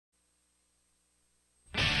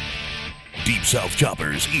Deep South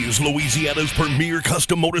Choppers is Louisiana's premier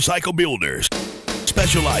custom motorcycle builders,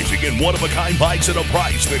 specializing in one-of-a-kind bikes at a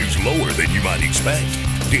price that is lower than you might expect.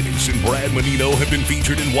 Dennis and Brad Menino have been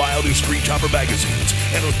featured in Wild and Street Chopper magazines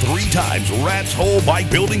and are 3 times Rat's Hole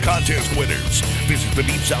Bike Building Contest winners. Visit the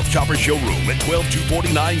Deep South Chopper showroom at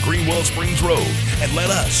 12249 Greenwell Springs Road and let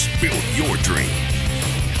us build your dream.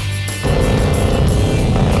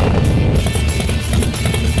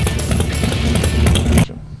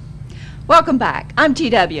 Welcome back. I'm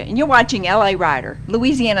TW, and you're watching LA Rider,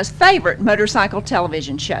 Louisiana's favorite motorcycle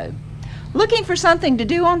television show. Looking for something to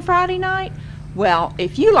do on Friday night? Well,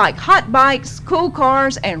 if you like hot bikes, cool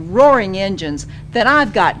cars, and roaring engines, then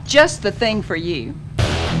I've got just the thing for you.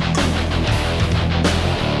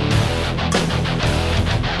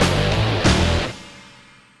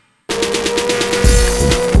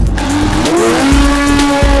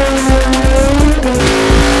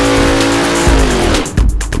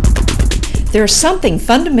 There's something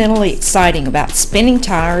fundamentally exciting about spinning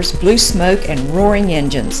tires, blue smoke, and roaring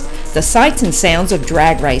engines, the sights and sounds of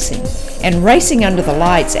drag racing. And racing under the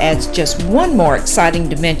lights adds just one more exciting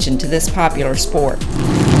dimension to this popular sport.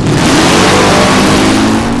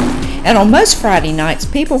 And on most Friday nights,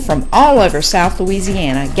 people from all over South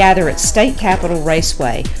Louisiana gather at State Capitol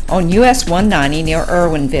Raceway on US 190 near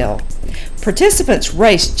Irwinville. Participants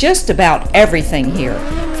race just about everything here,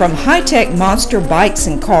 from high-tech monster bikes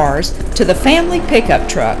and cars to the family pickup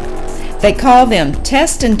truck. They call them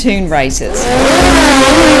test and tune races.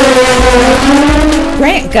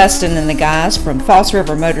 Grant Gustin and the guys from False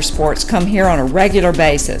River Motorsports come here on a regular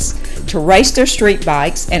basis to race their street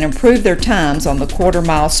bikes and improve their times on the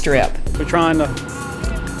quarter-mile strip. We're trying to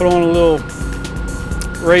put on a little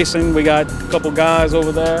racing. We got a couple guys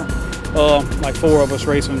over there, like 4 of us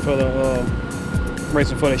racing for the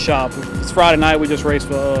shop. It's Friday night. We just race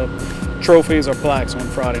for trophies or plaques on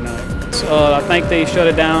Friday night. I think they shut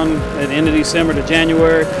it down at the end of December to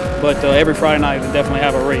January, but every Friday night they definitely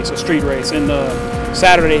have a race, a street race. And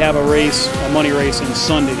Saturday they have a race, a money race, and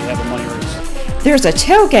Sunday they have a money race. There's a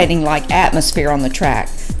tailgating-like atmosphere on the track.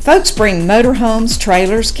 Folks bring motorhomes,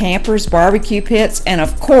 trailers, campers, barbecue pits, and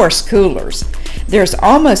of course coolers. There's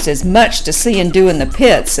almost as much to see and do in the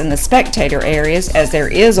pits and the spectator areas as there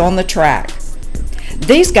is on the track.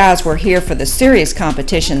 These guys were here for the serious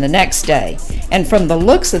competition the next day, and from the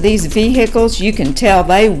looks of these vehicles, you can tell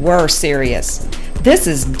they were serious. This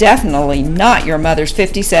is definitely not your mother's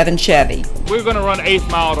 57 Chevy. We're going to run 8th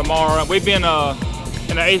mile tomorrow. We've been in the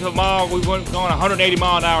 8th of a mile. We've gone 180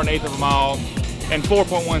 mile an hour in the 8th of a mile in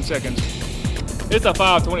 4.1 seconds. It's a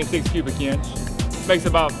 526 cubic inch. Makes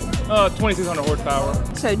about 2,600 horsepower.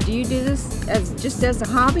 So do you do this just as a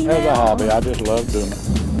hobby now? As a hobby, I just love doing it.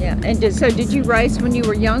 Yeah, and did you race when you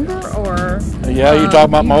were younger, or? Yeah, you talk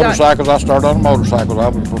about motorcycles. I started on a motorcycle. I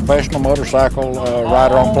was a professional motorcycle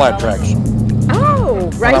rider on flat tracks. Oh,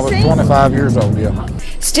 racing? When I was 25 years old, yeah.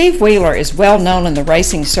 Steve Wheeler is well known in the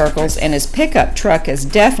racing circles, and his pickup truck is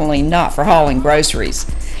definitely not for hauling groceries.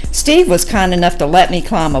 Steve was kind enough to let me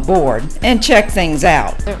climb aboard and check things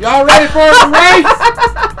out. Y'all ready for the race?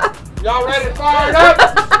 Y'all ready to fire it up?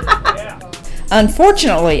 Yeah.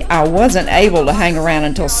 Unfortunately, I wasn't able to hang around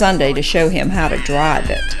until Sunday to show him how to drive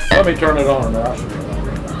it. Let me turn it on now.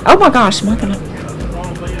 Oh my gosh, am I gonna...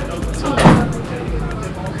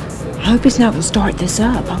 I hope he's not gonna start this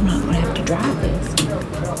up. I'm not gonna have to drive this.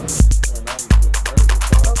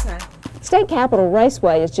 Okay. State Capitol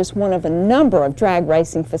Raceway is just one of a number of drag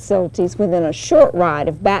racing facilities within a short ride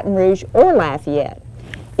of Baton Rouge or Lafayette.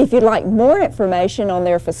 If you'd like more information on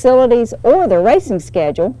their facilities or their racing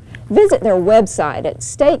schedule, visit their website at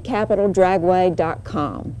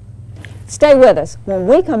statecapitoldragway.com. Stay with us. When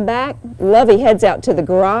we come back, Lovey heads out to the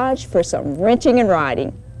garage for some wrenching and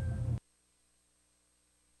riding.